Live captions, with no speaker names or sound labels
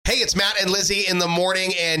It's Matt and Lizzie in the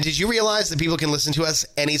morning. And did you realize that people can listen to us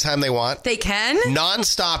anytime they want? They can?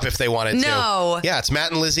 Non-stop if they wanted to. No. Yeah, it's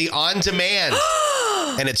Matt and Lizzie on demand.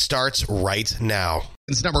 And it starts right now.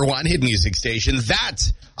 It's number one hit music station. That,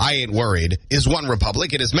 I ain't worried, is One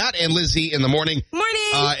Republic. It is Matt and Lizzie in the morning.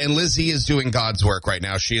 Morning. And Lizzie is doing God's work right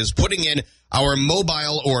now. She is putting in our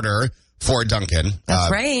mobile order for Dunkin'.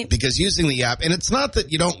 That's right. Because using the app, and it's not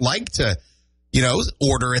that you don't like to,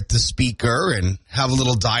 order at the speaker and have a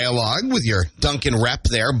little dialogue with your Dunkin' rep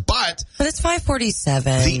there, but it's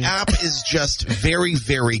 5:47. The app is just very,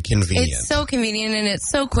 very convenient. It's so convenient and it's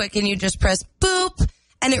so quick, and you just press boop,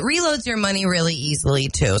 and it reloads your money really easily,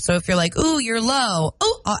 too. So if you're like, ooh, you're low.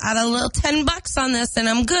 Oh, I'll add a little $10 on this, and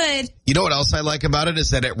I'm good. You know what else I like about it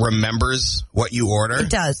is that it remembers what you order. It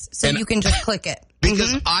does. So you can just click it.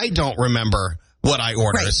 Because I don't remember what I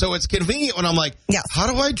order. Right. So it's convenient when I'm like, how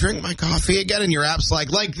do I drink my coffee again? And your app's like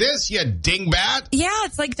this, you dingbat. Yeah,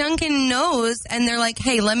 it's like Dunkin' knows, and they're like,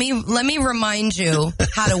 hey, let me remind you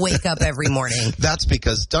how to wake up every morning. That's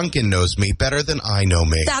because Dunkin' knows me better than I know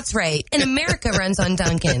me. That's right. And America runs on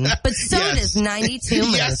Dunkin', but so does 92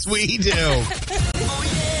 Moose. Yes, we do.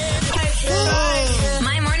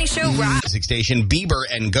 My morning show rocks. Music station, Bieber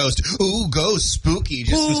and Ghost. Ooh, Ghost, spooky,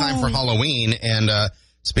 just in time for Halloween. And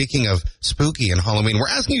speaking of spooky and Halloween, we're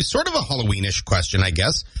asking you sort of a Halloweenish question, I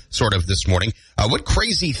guess, sort of this morning. What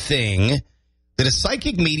crazy thing did a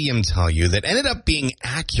psychic medium tell you that ended up being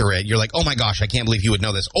accurate? You're like, oh my gosh, I can't believe you would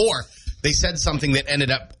know this. Or they said something that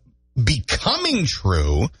ended up becoming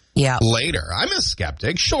true later. I'm a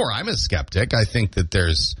skeptic. Sure, I'm a skeptic. I think that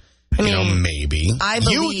there's... maybe. I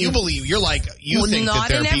believe. You believe. You're like, you think that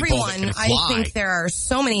there are people that can fly. I think there are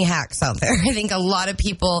so many hacks out there. I think a lot of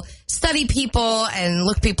people study people and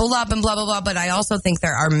look people up and blah, blah, blah. But I also think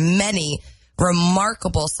there are many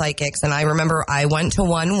remarkable psychics. And I remember I went to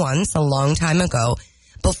one once a long time ago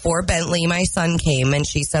before Bentley, my son, came. And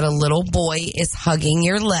she said, a little boy is hugging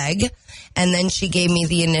your leg. And then she gave me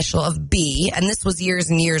the initial of B. And this was years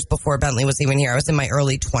and years before Bentley was even here. I was in my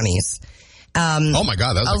early 20s. Oh my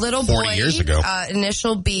God, that was a little 40 boy, years ago.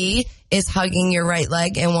 Initial B is hugging your right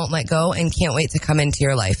leg and won't let go and can't wait to come into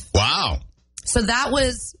your life. Wow. So that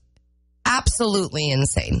was absolutely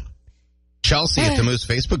insane. Chelsea at the Moose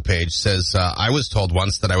Facebook page says, I was told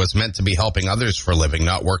once that I was meant to be helping others for a living,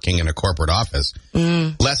 not working in a corporate office.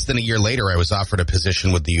 Less than a year later, I was offered a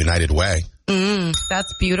position with the United Way.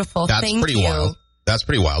 That's beautiful. That's pretty wild. That's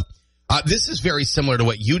pretty wild. This is very similar to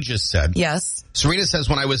what you just said. Yes. Serena says,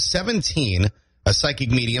 when I was 17, a psychic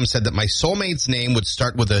medium said that my soulmate's name would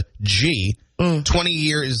start with a G. 20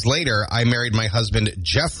 years later, I married my husband,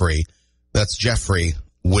 Jeffrey. That's Jeffrey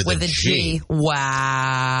with a G.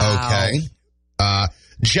 Wow. Okay.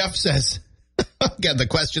 Jeff says, again, the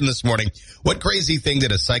question this morning, what crazy thing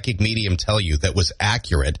did a psychic medium tell you that was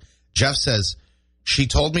accurate? Jeff says, she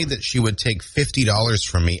told me that she would take $50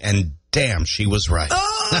 from me, and damn, she was right.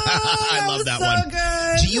 I love that one.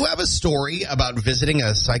 Good. Do you have a story about visiting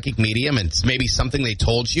a psychic medium and it's maybe something they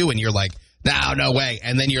told you and you're like, no way.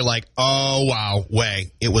 And then you're like, oh, wow,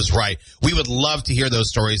 it was right. We would love to hear those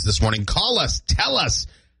stories this morning. Call us. Tell us.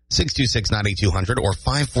 626-9200 or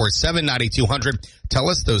 547-9200. Tell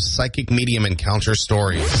us those psychic medium encounter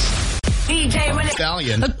stories. DJ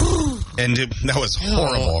Stallion. And that was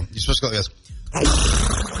horrible. You're supposed to go like this.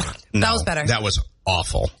 No, that was better. That was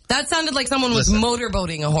awful. That sounded like someone was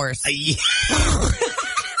motorboating a horse.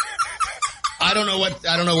 I don't know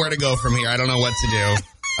where to go from here. I don't know what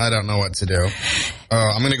to do.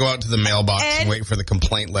 I'm going to go out to the mailbox and wait for the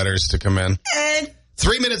complaint letters to come in.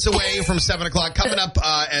 3 minutes away from 7 o'clock. Coming up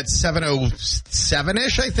at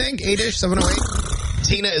 7:07-ish, I think. 8-ish, 7:08.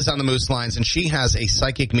 Tina is on the Moose lines, and she has a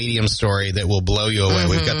psychic medium story that will blow you away.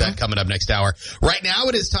 We've got that coming up next hour. Right now,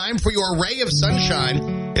 it is time for your ray of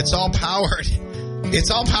sunshine. It's all powered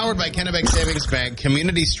by Kennebec Savings Bank.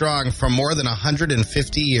 Community strong for more than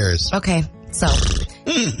 150 years. Okay, so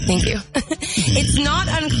thank you. It's not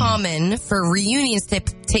uncommon for reunions to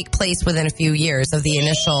take place within a few years of the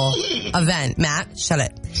initial event. Matt, shut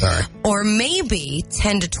it. Sorry. Or maybe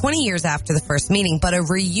 10 to 20 years after the first meeting, but a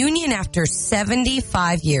reunion after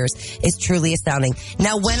 75 years is truly astounding.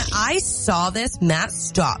 Now, when I saw this, Matt,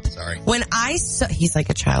 stop. Sorry. He's like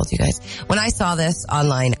a child, you guys. When I saw this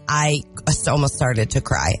online, I almost started to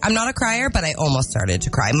cry. I'm not a crier, but I almost started to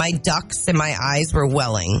cry. My ducts in my eyes were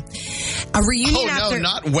welling. A reunion after...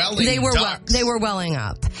 not welling. They were welling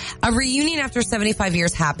up. A reunion after 75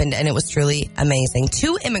 years happened, and it was truly amazing.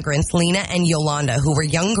 Two immigrants, Lena and Yolanda, who were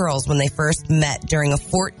young young girls when they first met during a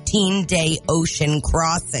 14-day ocean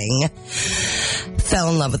crossing fell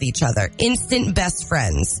in love with each other. Instant best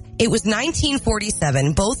friends. It was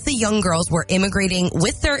 1947. Both the young girls were immigrating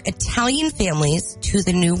with their Italian families to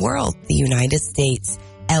the New World, the United States,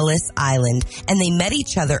 Ellis Island, and they met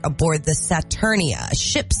each other aboard the Saturnia, a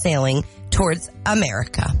ship sailing towards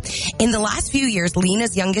America. In the last few years,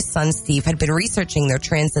 Lena's youngest son, Steve, had been researching their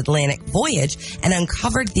transatlantic voyage and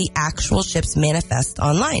uncovered the actual ship's manifest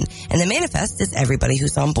online. And the manifest is everybody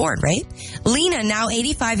who's on board, right? Lena, now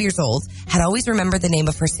 85 years old, had always remembered the name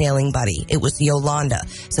of her sailing buddy. It was Yolanda.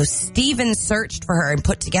 So Steven searched for her and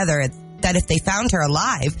put together that if they found her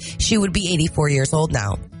alive, she would be 84 years old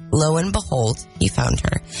now. Lo and behold, he found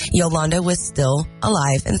her. Yolanda was still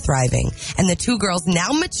alive and thriving. And the two girls, now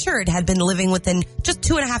matured, had been living within just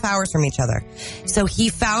 2.5 hours from each other. So he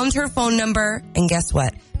found her phone number, and guess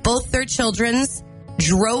what? Both their children's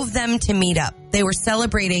drove them to meet up. They were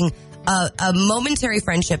celebrating a momentary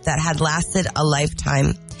friendship that had lasted a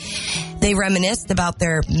lifetime. They reminisced about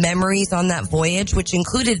their memories on that voyage, which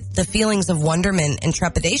included the feelings of wonderment and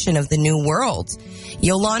trepidation of the new world.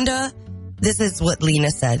 Yolanda... This is what Lena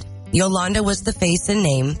said. Yolanda was the face and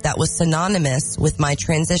name that was synonymous with my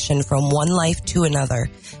transition from one life to another.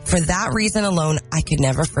 For that reason alone, I could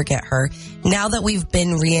never forget her. Now that we've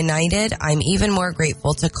been reunited, I'm even more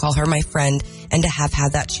grateful to call her my friend and to have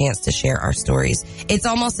had that chance to share our stories. It's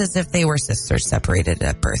almost as if they were sisters separated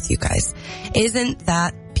at birth, you guys. Isn't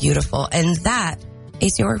that beautiful? And that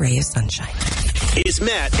is your ray of sunshine. It's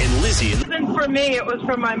Matt and Lizzie. It wasn't for me, it was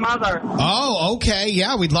for my mother. Oh, okay.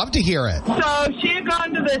 Yeah, we'd love to hear it. So she had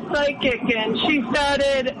gone to the psychic and she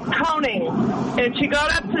started counting. And she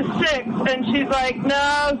got up to 6 and she's like,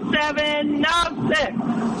 no, 7, no,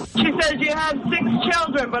 6. She says, you have 6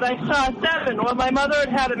 children, but I saw 7. Well, my mother had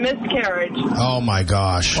had a miscarriage. Oh, my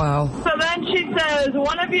gosh. Wow. So then she says,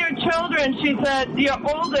 one of your children, she said, your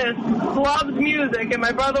oldest loves music, and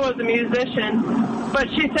my brother was a musician, but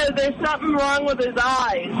she said there's something wrong with his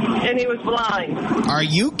eyes, and he was blind. Are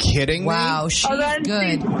you kidding me? Wow, she's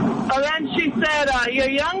good. Then she said, your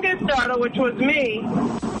youngest daughter, which was me,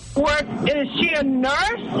 is she a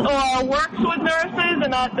nurse or works with nurses?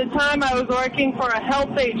 And at the time I was working for a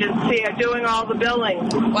health agency doing all the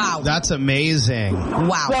billing. Wow. That's amazing.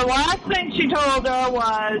 Wow. The last thing she told her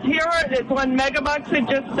was, it's when Megabucks had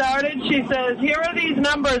just started, she says, here are these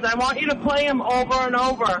numbers. I want you to play them over and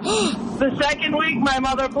over. The second week my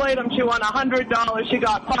mother played them, she won $100. She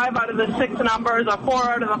got 5 out of the 6 numbers, or 4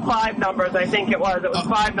 out of the 5 numbers, I think it was. It was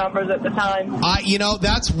 5 numbers at the time.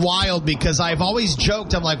 That's wild, because I've always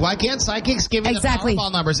joked, I'm like, why can't psychics give me the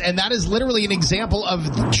Powerball numbers? And that is literally an example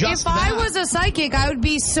of just I was a psychic, I would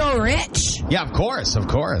be so rich. Yeah, of course.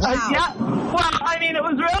 Wow. Yeah. Well, I mean, it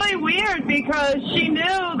was really weird because she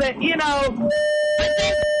knew that,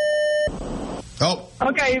 Oh.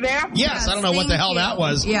 Okay, you there? Yes, I don't know what the hell that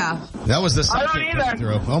was. Yeah. That was the I psychic don't either.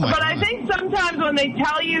 through. Oh, my But God. I think sometimes when they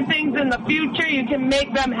tell you things in the future, you can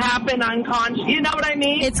make them happen unconscious. You know what I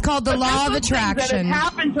mean? It's called the law of attraction. That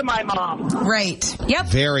happened to my mom. Right. Yep.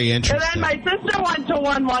 Very And interesting. then my sister went to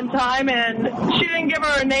one time, and she didn't give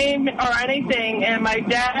her a name or anything, and my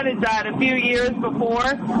dad had died a few years before,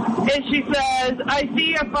 and she says, I see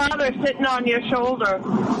your father sitting on your shoulder.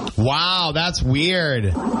 Wow, that's weird.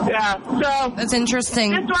 Yeah, so That's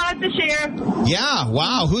interesting. just wanted to share. Yeah,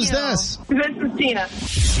 wow. Who's this? This is Tina.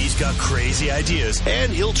 She's got crazy ideas,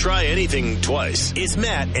 and he'll try anything twice. It's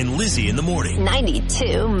Matt and Lizzie in the morning.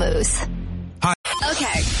 92 Moose.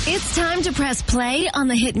 Okay, it's time to press play on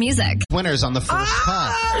the hit music. Winners on the first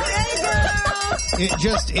call.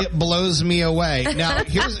 It blows me away. Now,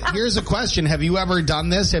 here's a question. Have you ever done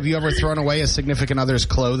this? Have you ever thrown away a significant other's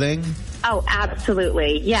clothing? Oh,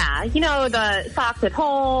 absolutely. Yeah. The socks with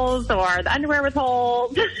holes or the underwear with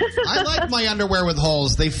holes. I like my underwear with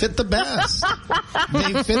holes. They fit the best.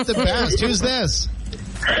 Who's this?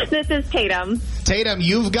 This is Tatum. Tatum,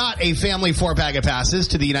 you've got a family 4-pack of passes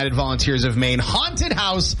to the United Volunteers of Maine Haunted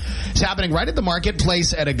House. It's happening right at the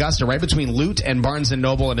Marketplace at Augusta, right between Loot and Barnes &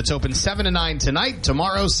 Noble, and it's open 7 to 9 tonight,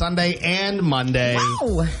 tomorrow, Sunday, and Monday.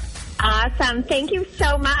 Wow. Awesome. Thank you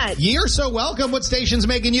so much. You're so welcome. What station's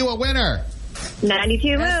making you a winner?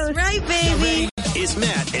 92 That's Moose. right, baby. It's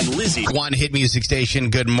Matt and Lizzie. One hit music station.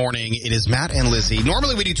 Good morning. It is Matt and Lizzie.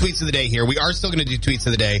 Normally we do tweets of the day here. We are still going to do tweets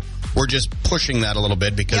of the day. We're just pushing that a little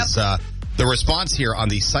bit because the The response here on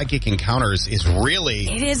the psychic encounters is really...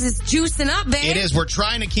 It is. It's juicing up, babe. It is. We're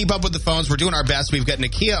trying to keep up with the phones. We're doing our best. We've got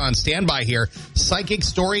Nakia on standby here. Psychic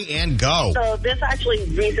story and go. So this actually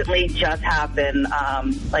recently just happened,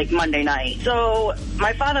 like Monday night. So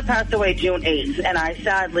my father passed away June 8th, and I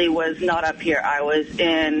sadly was not up here. I was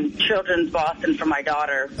in Children's Boston for my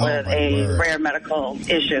daughter with a rare medical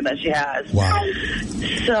issue that she has. Wow.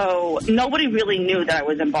 So nobody really knew that I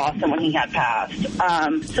was in Boston when he had passed.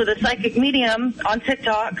 So the psychic medium on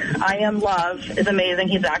TikTok, I Am Love, is amazing.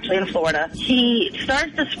 He's actually in Florida. He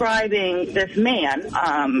starts describing this man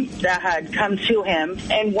that had come to him,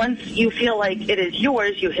 and once you feel like it is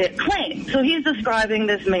yours, you hit claim. So he's describing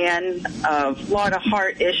this man of a lot of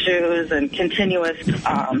heart issues and continuous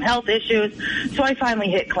health issues. So I finally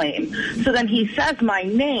hit claim. So then he says my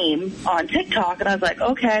name on TikTok, and I was like,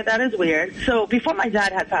 okay, that is weird. So before my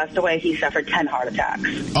dad had passed away, he suffered 10 heart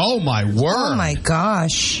attacks. Oh, my word. Oh, my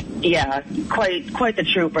gosh. Yeah, quite the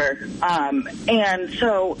trooper. And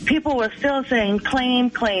so people were still saying,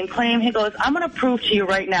 claim, claim, claim. He goes, I'm going to prove to you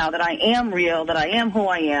right now that I am real, that I am who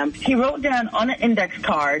I am. He wrote down on an index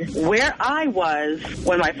card where I was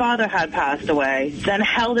when my father had passed away, then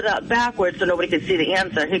held it up backwards so nobody could see the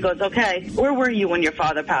answer. He goes, okay, where were you when your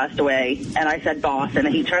father passed away? And I said Boston,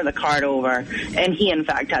 and he turned the card over, and he, in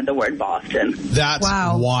fact, had the word Boston. That's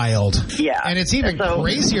wild. Yeah. And it's even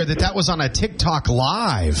crazier that was on a TikTok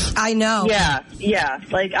live. I know. Yeah.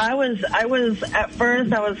 Like, I was at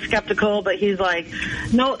first, I was skeptical, but he's like,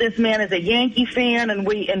 no, this man is a Yankee fan, and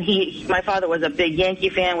my father was a big Yankee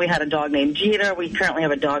fan. We had a dog named Jeter. We currently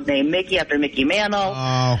have a dog named Mickey after Mickey Mantle.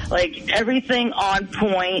 Oh. Like, everything on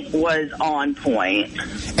point was on point.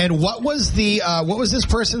 And what was this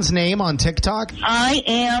person's name on TikTok? I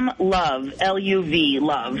Am Love, L-U-V,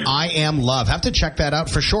 Love. I Am Love. Have to check that out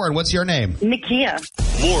for sure. And what's your name? Nakia.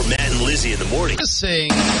 More Matt and Lizzie in the morning. Just sing.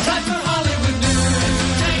 Time for Hollywood news.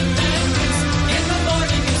 In the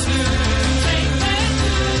morning it's entertainment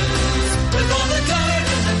news. With all the color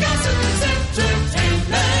and the gossip, it's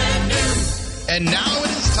entertainment news. And now it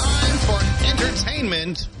is time for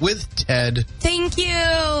entertainment with Ted. Thank you.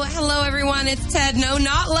 Hello, everyone. It's Ted. No,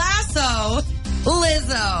 not Lasso.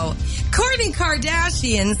 Lizzo. Kourtney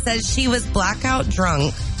Kardashian says she was blackout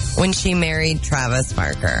drunk when she married Travis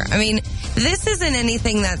Barker. I mean, this isn't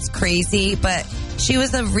anything that's crazy, but she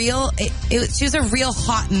was a real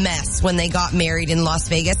hot mess when they got married in Las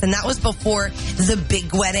Vegas, and that was before the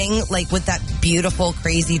big wedding, like with that beautiful,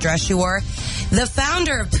 crazy dress she wore. The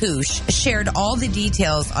founder of Poosh shared all the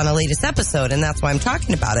details on a latest episode, and that's why I'm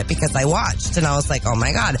talking about it, because I watched, and I was like, oh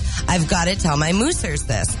my God, I've got to tell my moosers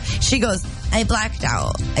this. She goes, I blacked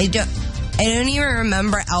out. I don't even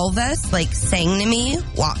remember Elvis, like, sang to me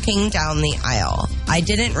walking down the aisle. I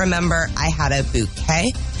didn't remember I had a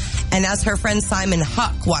bouquet. And as her friend Simon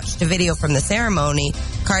Huck watched a video from the ceremony,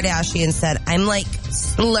 Kardashian said, I'm like,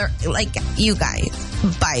 you guys,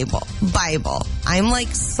 Bible. I'm like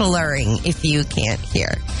slurring if you can't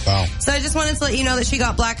hear. Wow. So I just wanted to let you know that she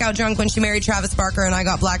got blackout drunk when she married Travis Barker, and I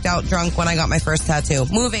got blacked out drunk when I got my first tattoo.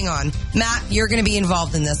 Moving on. Matt, you're going to be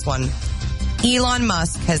involved in this one. Elon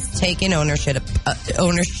Musk has taken ownership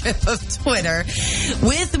of Twitter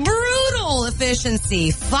with brutal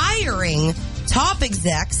efficiency, firing top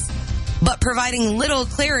execs, but providing little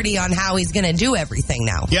clarity on how he's going to do everything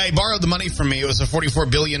now. Yeah, he borrowed the money from me. It was a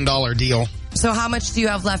 $44 billion deal. So how much do you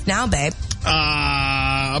have left now, babe?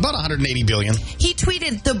 About $180 billion. He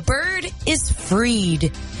tweeted, the bird is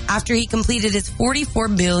freed, after he completed his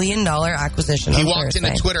 $44 billion acquisition. He walked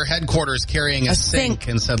into Twitter headquarters carrying a sink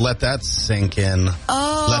and said, let that sink in.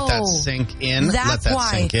 Oh. Let that sink in. That's let that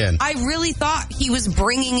why. sink in. I really thought he was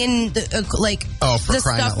bringing in the stuff for the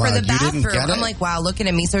You didn't bathroom. get it? I'm like, wow, looking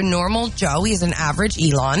at me. So normal Joe, he's an average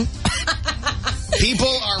Elon.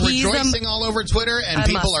 People are rejoicing all over Twitter, and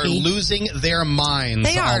people are losing their minds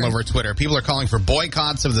all over Twitter. People are calling for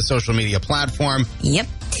boycotts of the social media platform. Yep.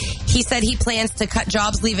 He said he plans to cut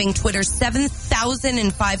jobs, leaving Twitter's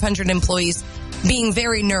 7,500 employees being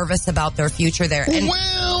very nervous about their future there.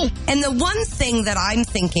 And the one thing that I'm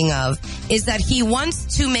thinking of is that he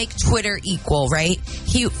wants to make Twitter equal, right?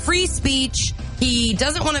 Free speech. He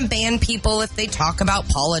doesn't want to ban people if they talk about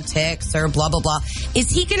politics or blah, blah, blah. Is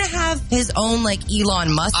he going to have his own, like,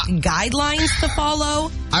 Elon Musk guidelines to follow?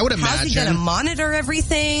 I would imagine. How's he going to monitor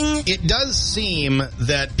everything? It does seem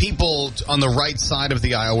that people on the right side of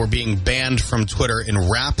the aisle were being banned from Twitter in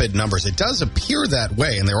rapid numbers. It does appear that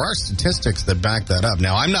way, and there are statistics that back that up.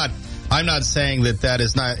 Now, I'm not I'm not saying that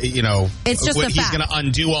is not, It's just what a he's fact. going to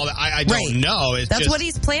undo all that. I don't know. It's That's just, what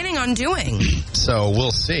he's planning on doing. So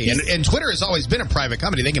we'll see. And Twitter has always been a private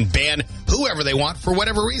company. They can ban whoever they want for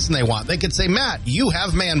whatever reason they want. They could say, Matt, you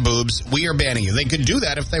have man boobs. We are banning you. They could do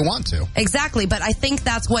that if they want to. Exactly. But I think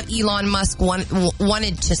that's what Elon Musk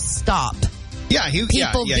wanted to stop. Yeah.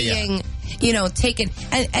 People being... taken.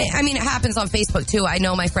 And I mean, it happens on Facebook too. I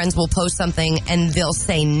know my friends will post something and they'll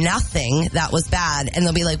say nothing that was bad, and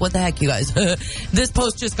they'll be like, "What the heck, you guys? This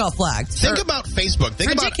post just got flagged." Think about Facebook.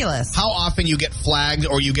 Think ridiculous. About how often you get flagged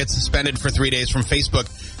or you get suspended for 3 days from Facebook,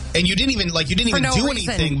 and you didn't even do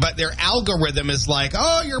anything, but their algorithm is like,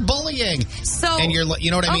 "Oh, you're bullying." So, and you're, you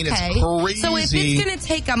know what I mean? Okay. It's crazy. So if it's going to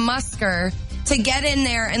take a Musker to get in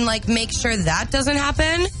there and make sure that doesn't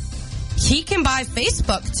happen, he can buy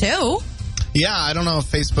Facebook too. Yeah, I don't know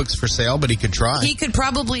if Facebook's for sale, but he could try. He could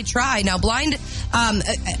probably try. Now, blind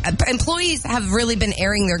employees have really been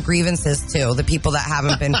airing their grievances, too, the people that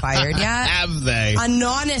haven't been fired yet. Have they?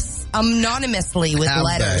 Anonymously with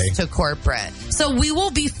letters to corporate. So we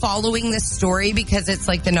will be following this story because it's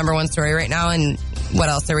the number one story right now, and what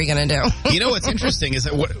else are we going to do? You know what's interesting is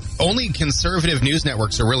that only conservative news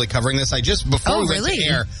networks are really covering this. Before we went to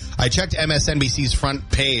air, I checked MSNBC's front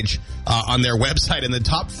page on their website, and the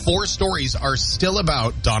top 4 stories are still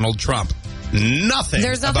about Donald Trump.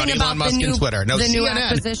 There's nothing about Elon Musk and Twitter. No, the CNN, new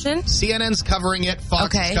acquisition? CNN's covering it.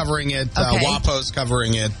 Fox is covering it. WAPO's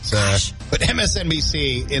covering it. But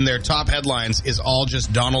MSNBC, in their top headlines, is all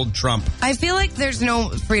just Donald Trump. I feel like there's no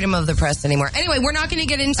freedom of the press anymore. Anyway, we're not going to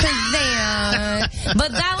get into that.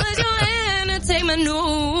 But that was your entertainment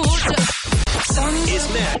news.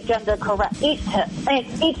 Is Matt Gender correct each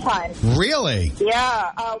time. Really?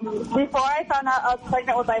 Yeah. Before I found out I was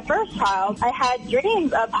pregnant with my first child, I had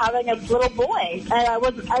dreams of having a little boy, and I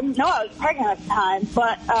didn't know I was pregnant at the time.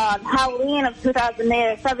 But Halloween of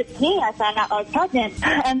 2017, I found out I was pregnant,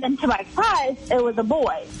 and then to my surprise, it was a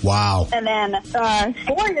boy. Wow. And then 4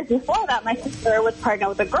 years before that, my sister was pregnant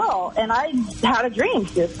with a girl, and I had a dream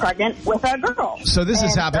she was pregnant with a girl. So this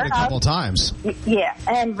has happened a couple times. Yeah.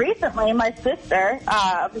 And recently, my sister,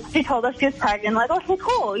 she told us she was pregnant. Like, okay,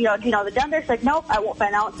 cool. Do you know the gender? She's like, nope, I won't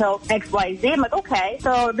find out until XYZ. I'm like, okay.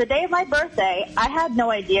 So the day of my birthday, I had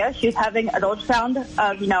no idea she was having an ultrasound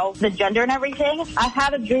of, the gender and everything. I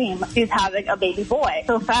had a dream she was having a baby boy.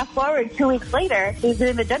 So fast forward 2 weeks later, she's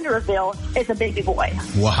doing the gender reveal. It's a baby boy.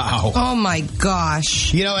 Wow. Oh my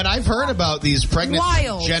gosh. And I've heard about these pregnant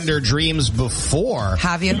gender dreams before.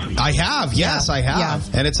 Have you? I have. Yes, I have.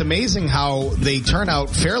 Yeah. And it's amazing how they turn out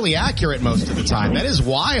fairly accurate most of the time. That is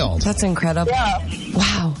wild. That's incredible. Yeah.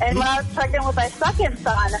 Wow. And when I was pregnant with my second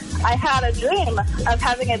son, I had a dream of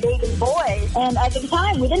having a baby boy. And at the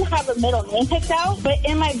time, we didn't have a middle name picked out, but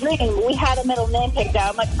in my dream, we had a middle name picked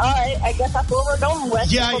out. I'm like, all right, I guess that's what we're going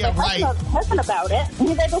with. Yeah, so right. Talking about it. And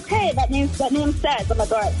he's like, okay, that name says. I'm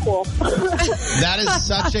like, all right, cool. That is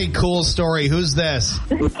such a cool story. Who's this?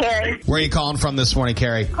 This is Carrie. Where are you calling from this morning,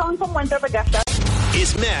 Carrie? Calling from Winthrop, Augusta.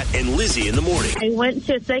 It's Matt and Lizzie in the morning. I went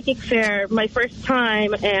to a psychic fair my first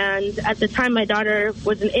time, and at the time my daughter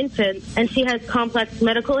was an infant, and she has complex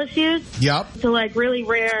medical issues. Yep. So really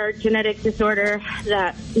rare genetic disorder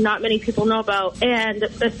that not many people know about. And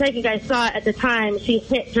the psychic I saw at the time, she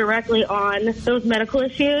hit directly on those medical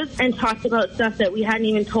issues and talked about stuff that we hadn't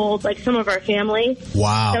even told, some of our family.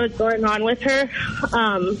 Wow. That was going on with her,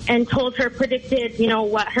 and told her, predicted,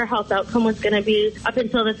 what her health outcome was going to be. Up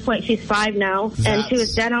until this point, she's 5 now, and she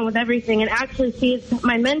was dead on with everything. And actually, she's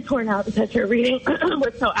my mentor now because her reading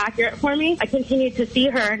was so accurate for me. I continued to see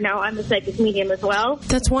her. Now I'm a psychic medium as well.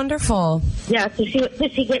 That's wonderful. Yeah, so she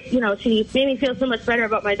made me feel so much better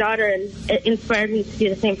about my daughter, and it inspired me to do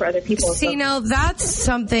the same for other people. See, now that's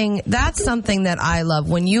something that I love.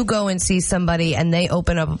 When you go and see somebody and they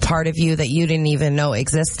open up a part of you that you didn't even know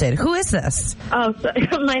existed. Who is this? Oh, so,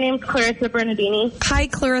 my name's Clarissa Bernardini. Hi,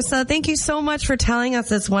 Clarissa. Thank you so much for telling us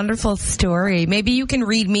this wonderful story. Maybe you can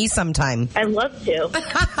read me sometime. I'd love to.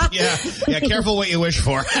 Yeah, careful what you wish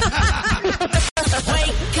for.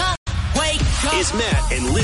 It's Matt and Lizzie.